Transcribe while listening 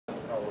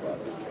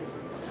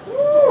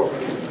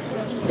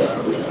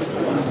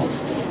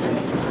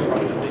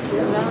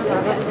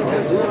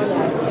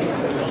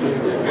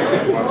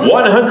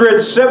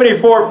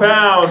174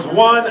 pounds,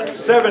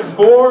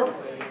 174.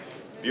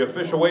 The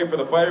official weight for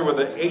the fighter with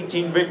an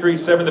 18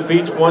 victories, 7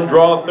 defeats, 1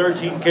 draw,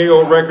 13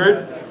 KO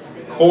record,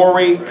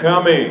 Cory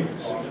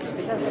Cummings.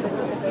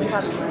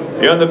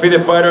 The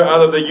undefeated fighter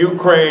out of the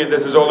Ukraine,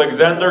 this is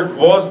Oleksandr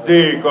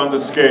Gvozdyk on the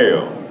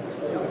scale.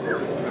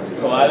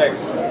 Alex.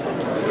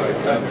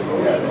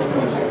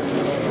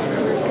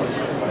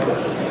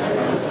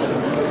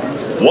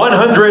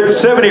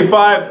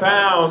 175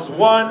 pounds,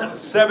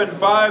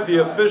 175, the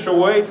official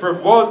weight for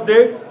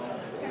Gvozdyk.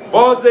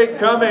 Gvozdyk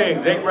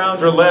Cummings, 8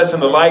 rounds or less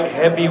in the light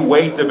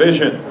heavyweight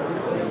division.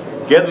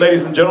 Again,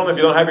 ladies and gentlemen, if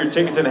you don't have your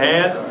tickets in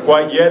hand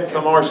quite yet,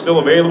 some are still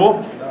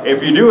available.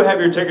 If you do have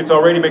your tickets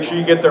already, make sure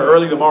you get there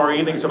early tomorrow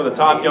evening. Some of the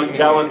top young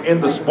talent in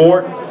the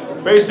sport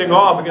facing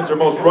off against their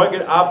most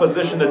rugged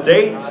opposition to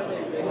date.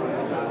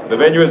 The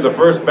venue is the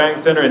First Bank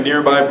Center in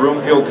nearby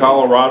Broomfield,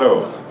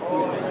 Colorado.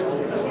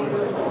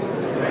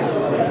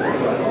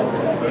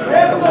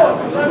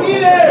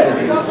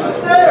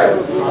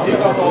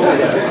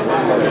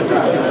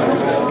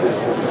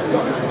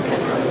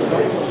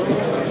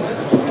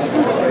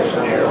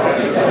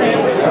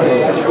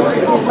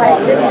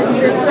 Right, this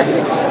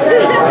is